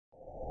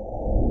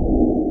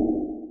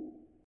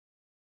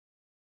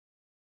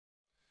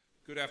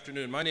Good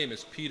afternoon. My name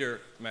is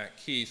Peter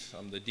MacKeith.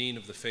 I'm the Dean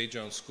of the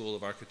Jone School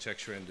of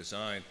Architecture and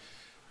Design.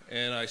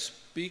 And I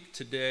speak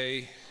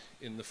today,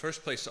 in the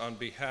first place, on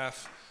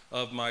behalf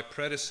of my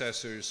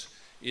predecessors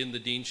in the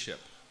deanship,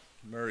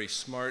 Murray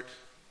Smart,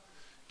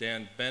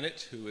 Dan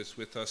Bennett, who is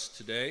with us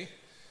today,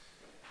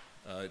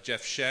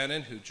 Jeff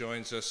Shannon, who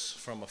joins us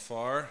from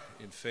afar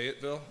in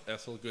Fayetteville,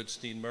 Ethel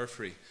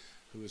Goodstein-Murphy,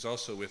 who is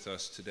also with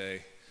us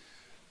today.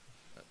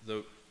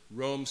 The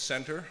Rome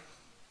Center,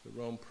 the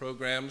Rome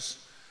programs,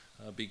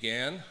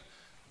 began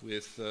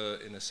with,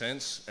 in a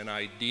sense, an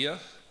idea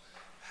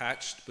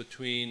hatched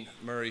between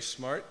Murray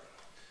Smart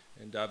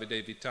and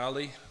Davide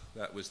Vitali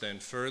that was then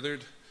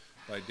furthered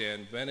by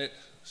Dan Bennett,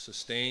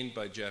 sustained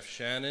by Jeff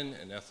Shannon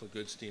and Ethel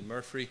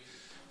Goodstein-Murphy,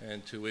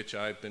 and to which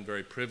I've been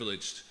very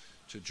privileged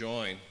to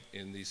join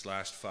in these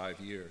last 5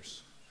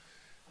 years.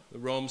 The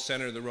Rome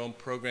Center, the Rome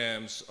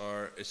programs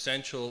are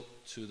essential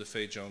to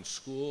the Jone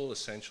School,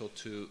 essential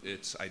to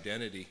its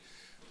identity,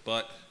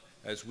 but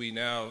as we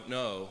now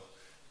know,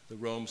 the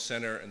Rome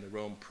Center and the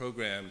Rome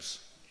programs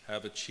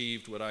have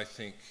achieved what I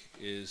think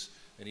is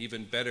an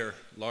even better,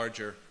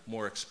 larger,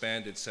 more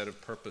expanded set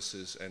of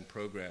purposes and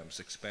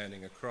programs,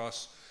 expanding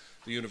across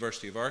the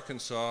University of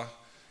Arkansas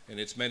and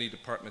its many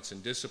departments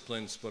and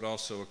disciplines, but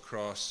also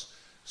across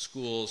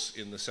schools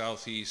in the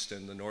Southeast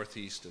and the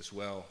Northeast as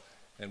well,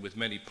 and with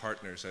many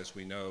partners, as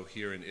we know,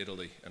 here in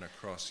Italy and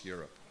across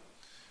Europe.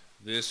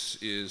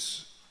 This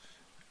is,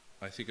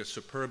 I think, a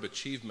superb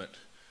achievement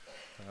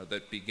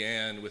that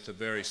began with a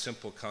very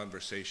simple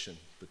conversation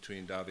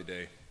between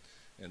Davide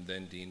and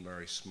then Dean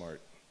Murray Smart.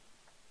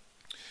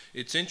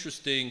 It's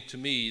interesting to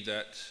me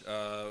that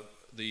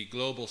the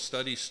global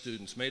studies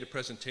students made a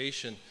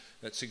presentation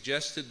that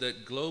suggested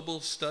that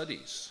global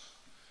studies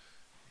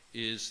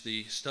is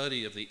the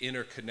study of the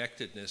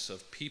interconnectedness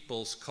of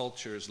peoples,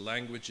 cultures,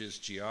 languages,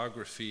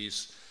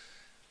 geographies,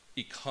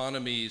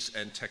 economies,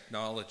 and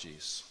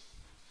technologies,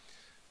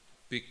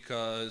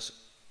 because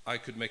I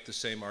could make the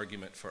same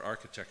argument for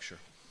architecture.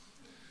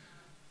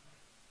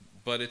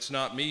 But it's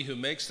not me who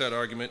makes that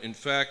argument. In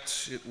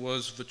fact, it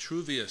was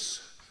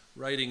Vitruvius,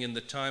 writing in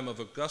the time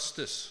of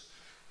Augustus,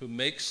 who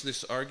makes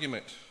this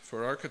argument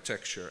for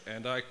architecture.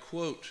 And I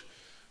quote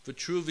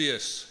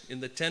Vitruvius in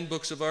the 10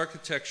 Books of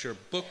Architecture,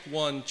 Book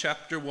 1,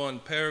 Chapter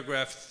 1,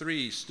 Paragraph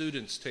 3.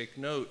 Students, take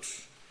note.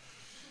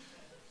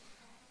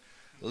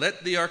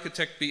 Let the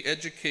architect be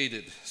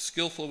educated,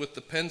 skillful with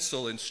the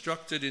pencil,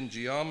 instructed in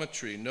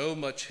geometry, know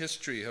much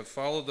history, have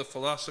followed the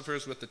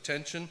philosophers with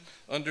attention,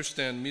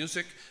 understand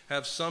music,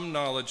 have some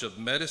knowledge of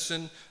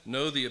medicine,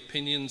 know the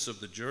opinions of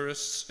the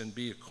jurists, and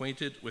be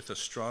acquainted with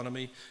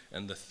astronomy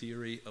and the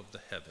theory of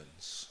the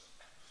heavens.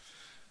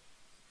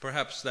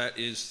 Perhaps that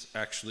is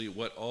actually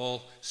what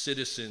all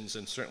citizens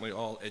and certainly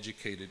all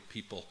educated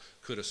people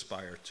could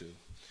aspire to.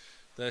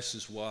 This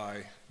is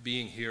why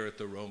being here at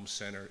the Rome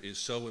Center is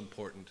so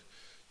important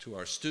to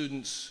our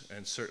students,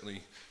 and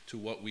certainly to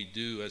what we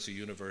do as a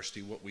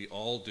university, what we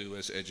all do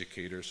as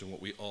educators, and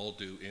what we all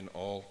do in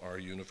all our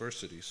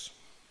universities.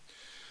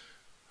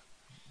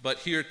 But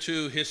here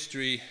too,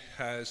 history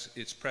has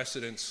its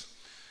precedents.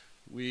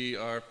 We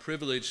are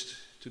privileged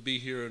to be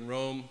here in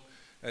Rome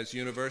as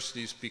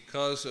universities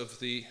because of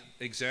the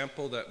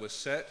example that was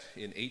set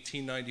in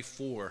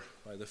 1894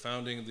 by the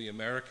founding of the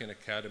American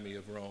Academy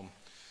of Rome.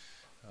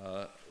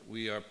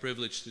 We are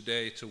privileged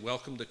today to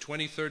welcome the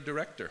 23rd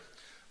director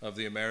of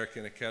the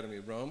American Academy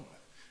of Rome,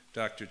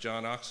 Dr.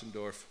 Jone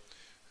Oxendorf,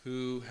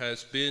 who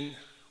has been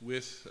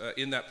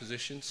in that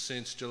position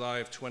since July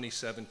of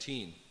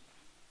 2017.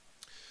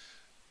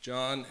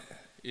 Jone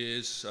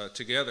is,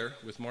 together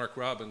with Mark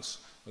Robbins,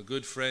 a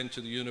good friend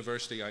to the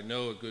university. I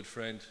know a good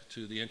friend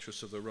to the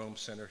interests of the Rome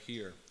Center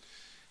here.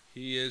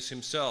 He is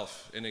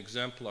himself an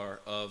exemplar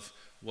of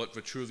what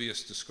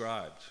Vitruvius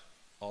described,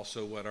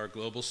 also what our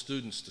global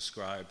students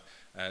describe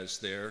as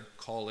their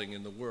calling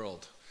in the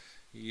world.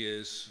 He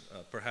is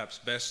perhaps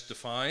best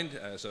defined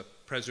as a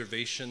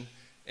preservation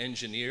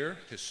engineer,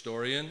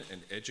 historian,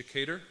 and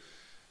educator,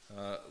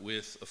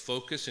 with a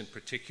focus in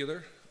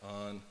particular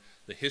on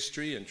the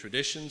history and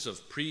traditions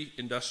of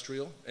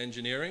pre-industrial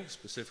engineering,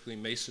 specifically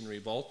masonry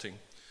vaulting.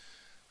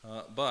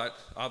 But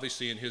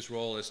obviously in his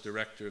role as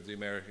director of the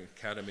American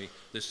Academy,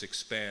 this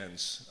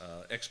expands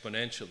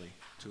exponentially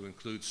to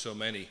include so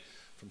many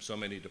from so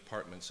many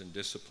departments and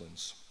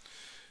disciplines.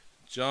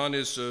 Jone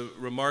is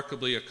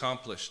remarkably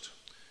accomplished.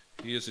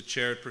 He is a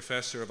chaired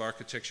professor of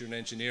architecture and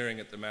engineering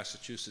at the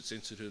Massachusetts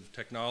Institute of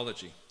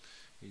Technology.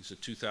 He's a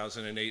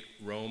 2008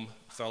 Rome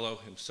Fellow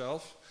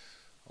himself.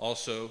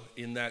 Also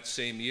in that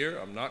same year,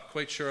 I'm not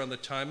quite sure on the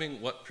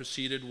timing, what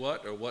preceded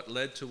what or what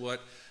led to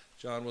what,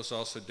 Jone was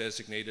also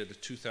designated a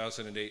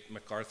 2008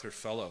 MacArthur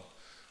Fellow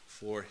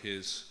for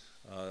his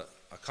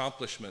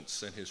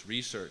accomplishments and his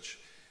research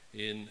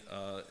in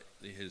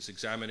his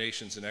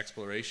examinations and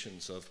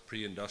explorations of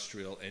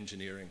pre-industrial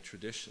engineering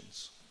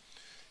traditions.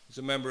 He's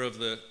a member of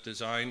the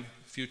Design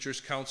Futures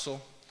Council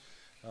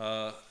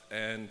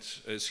and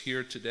is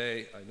here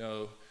today, I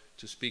know,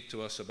 to speak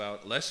to us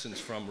about lessons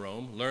from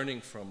Rome,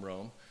 learning from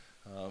Rome,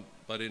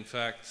 but in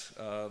fact,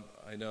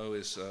 I know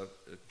is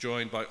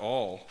joined by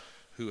all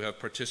who have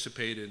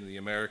participated in the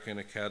American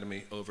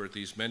Academy over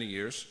these many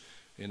years.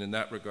 And in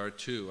that regard,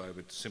 too, I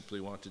would simply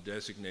want to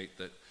designate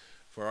that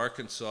for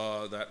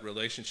Arkansas, that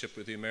relationship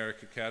with the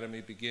American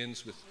Academy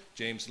begins with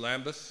James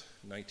Lambeth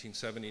in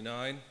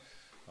 1979,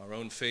 our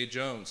own Faye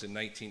Jones in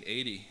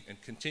 1980,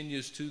 and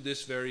continues to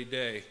this very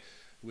day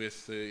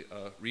with the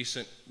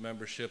recent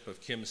membership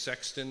of Kim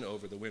Sexton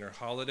over the winter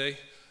holiday,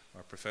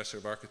 our professor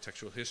of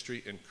architectural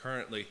history, and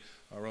currently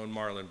our own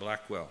Marlon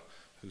Blackwell,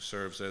 who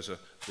serves as a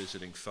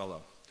visiting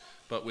fellow.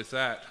 But with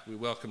that, we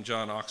welcome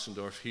John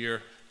Oxendorf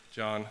here.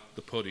 John,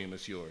 the podium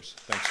is yours.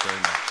 Thanks very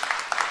much.